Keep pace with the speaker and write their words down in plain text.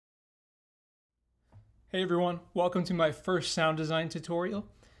Hey everyone, welcome to my first sound design tutorial.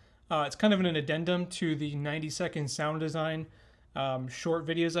 It's kind of an addendum to the 90-second sound design short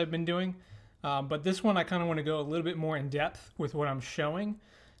videos I've been doing, but this one I kind of want to go a little bit more in depth with what I'm showing.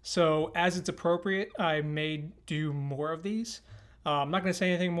 So as it's appropriate, I may do more of these. I'm not going to say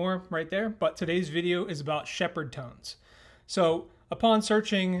anything more right there, but today's video is about Shepard Tones. So upon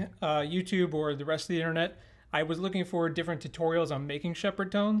searching YouTube or the rest of the internet, I was looking for different tutorials on making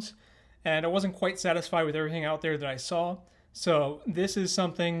Shepard Tones, and I wasn't quite satisfied with everything out there that I saw. So this is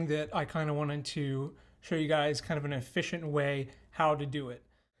something that I kind of wanted to show you guys kind of an efficient way how to do it.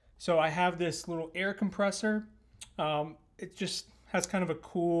 So I have this little air compressor. It just has kind of a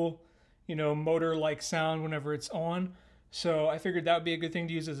cool, motor-like sound whenever it's on. So I figured that would be a good thing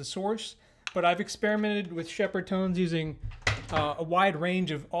to use as a source. But I've experimented with Shepard Tones using a wide range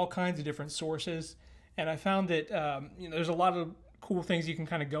of all kinds of different sources. And I found that there's a lot of cool things you can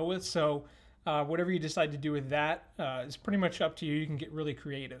kind of go with. So whatever you decide to do with that is pretty much up to you. You can get really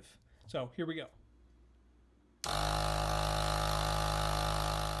creative. So here we go.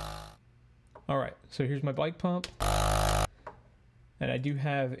 All right, so here's my bike pump. And I do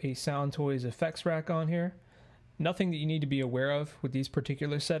have a Sound Toys effects rack on here. Nothing that you need to be aware of with these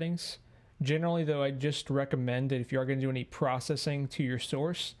particular settings. Generally though, I just recommend that if you are going to do any processing to your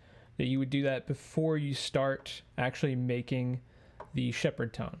source, that you would do that before you start actually making the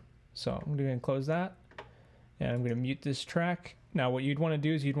Shepard tone. So I'm going to close that and I'm going to mute this track. Now what you'd want to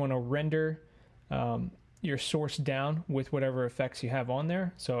do is you'd want to render your source down with whatever effects you have on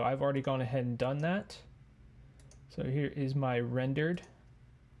there. So I've already gone ahead and done that. So here is my rendered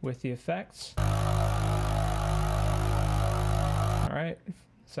with the effects. All right,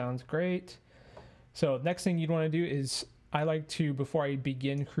 sounds great. So next thing you'd want to do is I like to, before I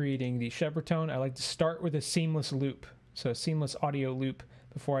begin creating the Shepard tone, I like to start with a seamless loop. So a seamless audio loop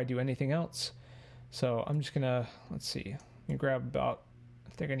before I do anything else. So I'm just gonna, let's see, I'm gonna grab about,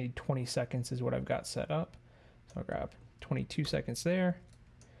 I think I need 20 seconds is what I've got set up. So I'll grab 22 seconds there.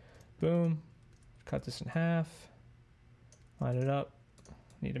 Boom, cut this in half, line it up.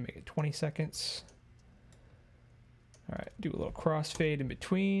 Need to make it 20 seconds. All right, do a little crossfade in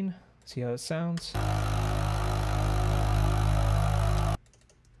between. See how it sounds. All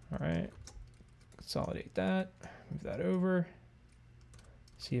right, consolidate that, move that over.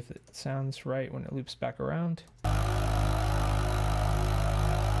 See if it sounds right when it loops back around. All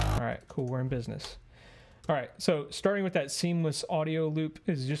right, cool, we're in business. All right, so starting with that seamless audio loop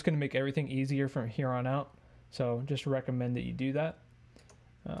is just gonna make everything easier from here on out. So just recommend that you do that.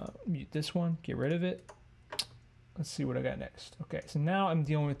 Mute this one, get rid of it. Let's see what I got next. Okay, so now I'm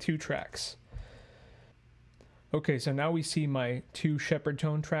dealing with two tracks. Okay, so now we see my two Shepard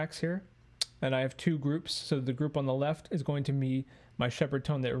tone tracks here, and I have two groups. So the group on the left is going to be my Shepard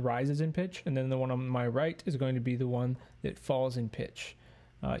tone that rises in pitch, and then the one on my right is going to be the one that falls in pitch.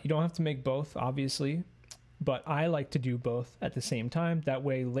 You don't have to make both, obviously, but I like to do both at the same time. That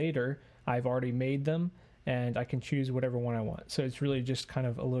way later, I've already made them, and I can choose whatever one I want. So it's really just kind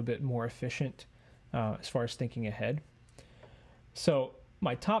of a little bit more efficient as far as thinking ahead. So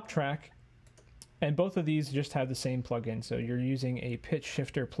my top track, and both of these just have the same plugin. So you're using a pitch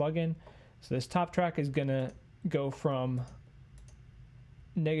shifter plugin. So this top track is gonna go from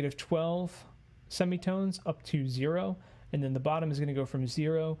 -12 semitones up to 0, and then the bottom is gonna go from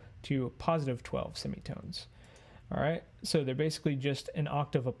 0 to +12 semitones. All right, so they're basically just an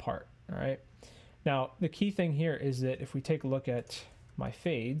octave apart. All right, now the key thing here is that if we take a look at my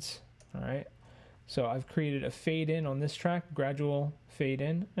fades, all right, so I've created a fade in on this track, gradual fade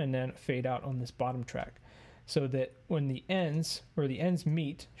in, and then fade out on this bottom track, so that when the ends, or the ends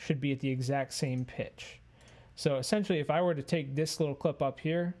meet, should be at the exact same pitch. So essentially, if I were to take this little clip up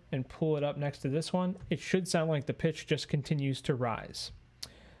here and pull it up next to this one, it should sound like the pitch just continues to rise.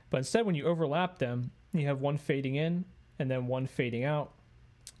 But instead, when you overlap them, you have one fading in and then one fading out.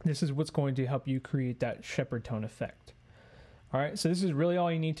 This is what's going to help you create that Shepard tone effect. All right, so this is really all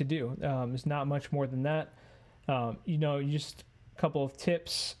you need to do. There's not much more than that. Just a couple of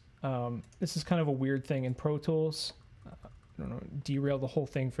tips. This is kind of a weird thing in Pro Tools. I don't know, derail the whole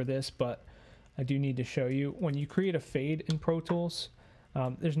thing for this, but I do need to show you. When you create a fade in Pro Tools,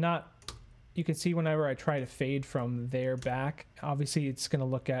 you can see whenever I try to fade from there back, obviously it's gonna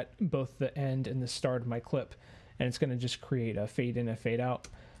look at both the end and the start of my clip, and it's gonna just create a fade in and a fade out.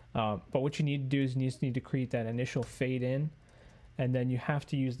 But what you need to do is you just need to create that initial fade in, and then you have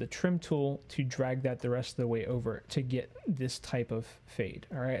to use the trim tool to drag that the rest of the way over to get this type of fade.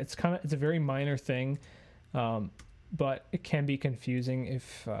 All right, it's a very minor thing, but it can be confusing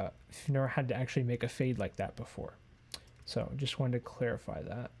if you've never had to actually make a fade like that before. So just wanted to clarify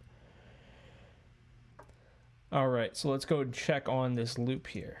that. All right, so let's go check on this loop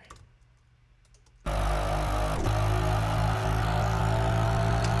here.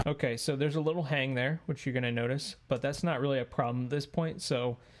 Okay, so there's a little hang there, which you're gonna notice, but that's not really a problem at this point.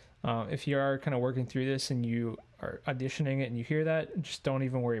 So if you are kind of working through this and you are auditioning it and you hear that, just don't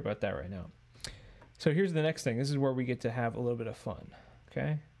even worry about that right now. So here's the next thing. This is where we get to have a little bit of fun,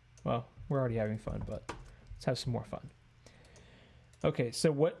 okay? Well, we're already having fun, but let's have some more fun. Okay,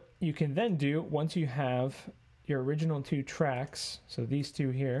 so what you can then do once you have your original 2 tracks, so these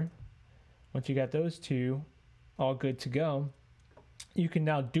 2 here, once you got those 2 all good to go, you can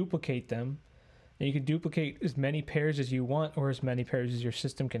now duplicate them. And you can duplicate as many pairs as you want or as many pairs as your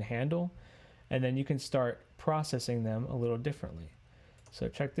system can handle. And then you can start processing them a little differently. So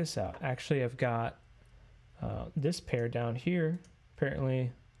check this out. Actually, I've got this pair down here.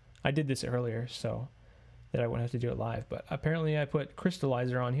 Apparently, I did this earlier so that I wouldn't have to do it live. But apparently I put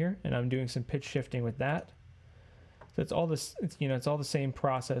crystallizer on here and I'm doing some pitch shifting with that. So it's all this, it's all the same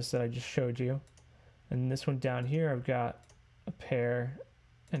process that I just showed you. And this one down here, I've got a pair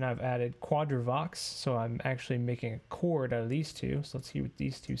and I've added quadrivox, so I'm actually making a chord out of these 2. So let's see what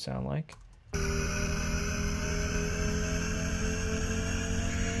these 2 sound like.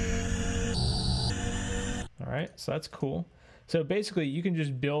 All right, so that's cool. So basically you can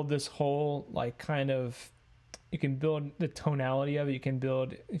just build this whole like kind of, you can build the tonality of it. You can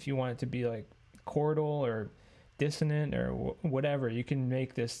build, if you want it to be like chordal or dissonant or whatever, you can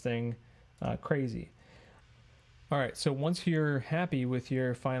make this thing crazy. All right, so once you're happy with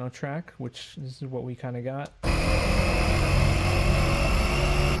your final track, which this is what we kind of got.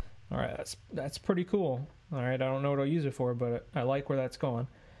 All right, that's pretty cool. All right, I don't know what I'll use it for, but I like where that's going.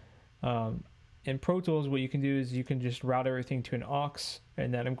 In Pro Tools, what you can do is you can just route everything to an aux,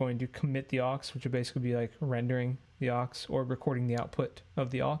 and then I'm going to commit the aux, which would basically be like rendering the aux or recording the output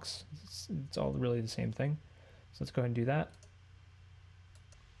of the aux. It's all really the same thing. So let's go ahead and do that.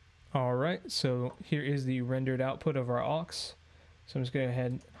 All right, so here is the rendered output of our aux. So I'm just going to go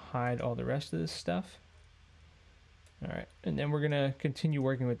ahead and hide all the rest of this stuff. All right, and then we're going to continue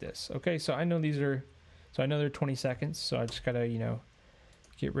working with this. Okay, so I know I know they're 20 seconds, so I just got to,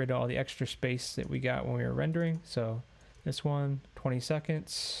 get rid of all the extra space that we got when we were rendering. So this one, 20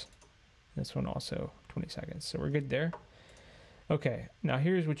 seconds. This one also 20 seconds. So we're good there. Okay, now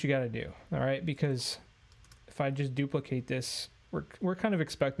here's what you got to do, all right? Because if I just duplicate this, we're kind of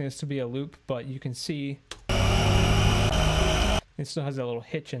expecting this to be a loop, but you can see it still has a little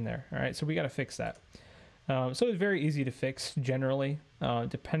hitch in there. All right, so we got to fix that. So it's very easy to fix generally.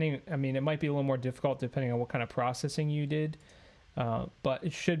 It might be a little more difficult depending on what kind of processing you did, but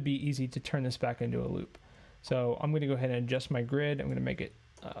it should be easy to turn this back into a loop. So I'm going to go ahead and adjust my grid. I'm going to make it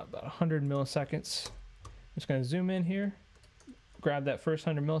about 100 milliseconds. I'm just going to zoom in here, grab that first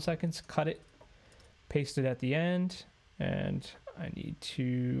 100 milliseconds, cut it, paste it at the end, and I need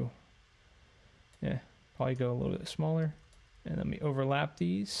to probably go a little bit smaller, and let me overlap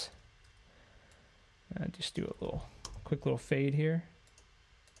these and just do a quick little fade here.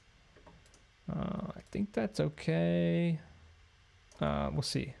 I think that's okay. We'll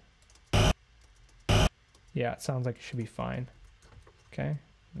see. Yeah, it sounds like it should be fine. Okay,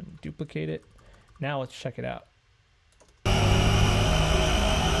 then duplicate it. Now let's check it out.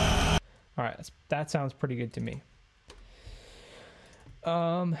 All right, that sounds pretty good to me.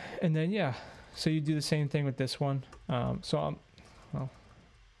 And then yeah, so you do the same thing with this one. Okay,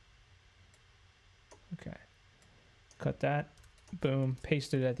 cut that, boom,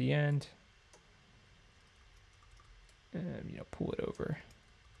 paste it at the end, and pull it over,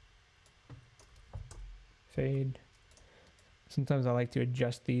 fade. Sometimes I like to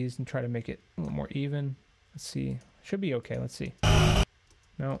adjust these and try to make it a little more even. Let's see, should be okay. Let's see.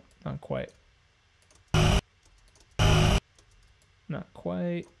 No, not quite. Not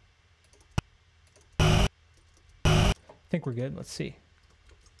quite. I think we're good. Let's see.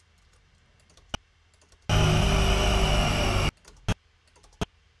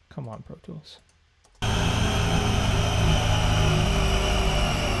 Come on, Pro Tools.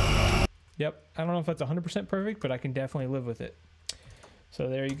 Yep, I don't know if that's 100% perfect, but I can definitely live with it. So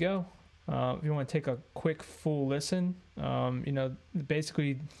there you go. If you want to take a quick full listen,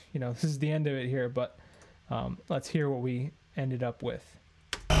 basically, this is the end of it here, but let's hear what we ended up with.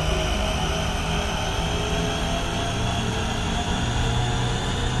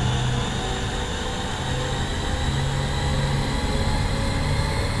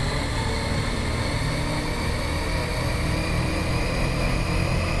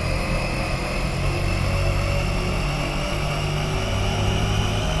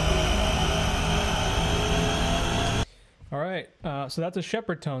 So that's a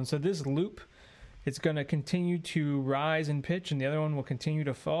Shepard tone. So this loop it's going to continue to rise in pitch and the other one will continue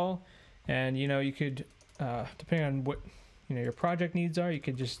to fall. And, you know, you could, depending on what, you know, your project needs are, you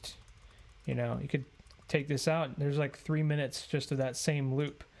could just, you know, you could take this out. There's like 3 minutes just of that same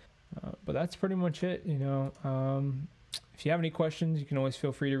loop. But that's pretty much it, you know. If you have any questions, you can always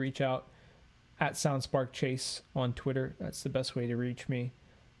feel free to reach out at SoundSparkChase on Twitter. That's the best way to reach me.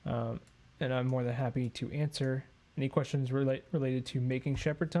 And I'm more than happy to answer any questions related to making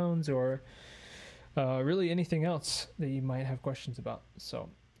Shepard tones or really anything else that you might have questions about. So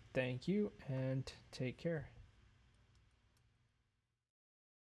thank you and take care.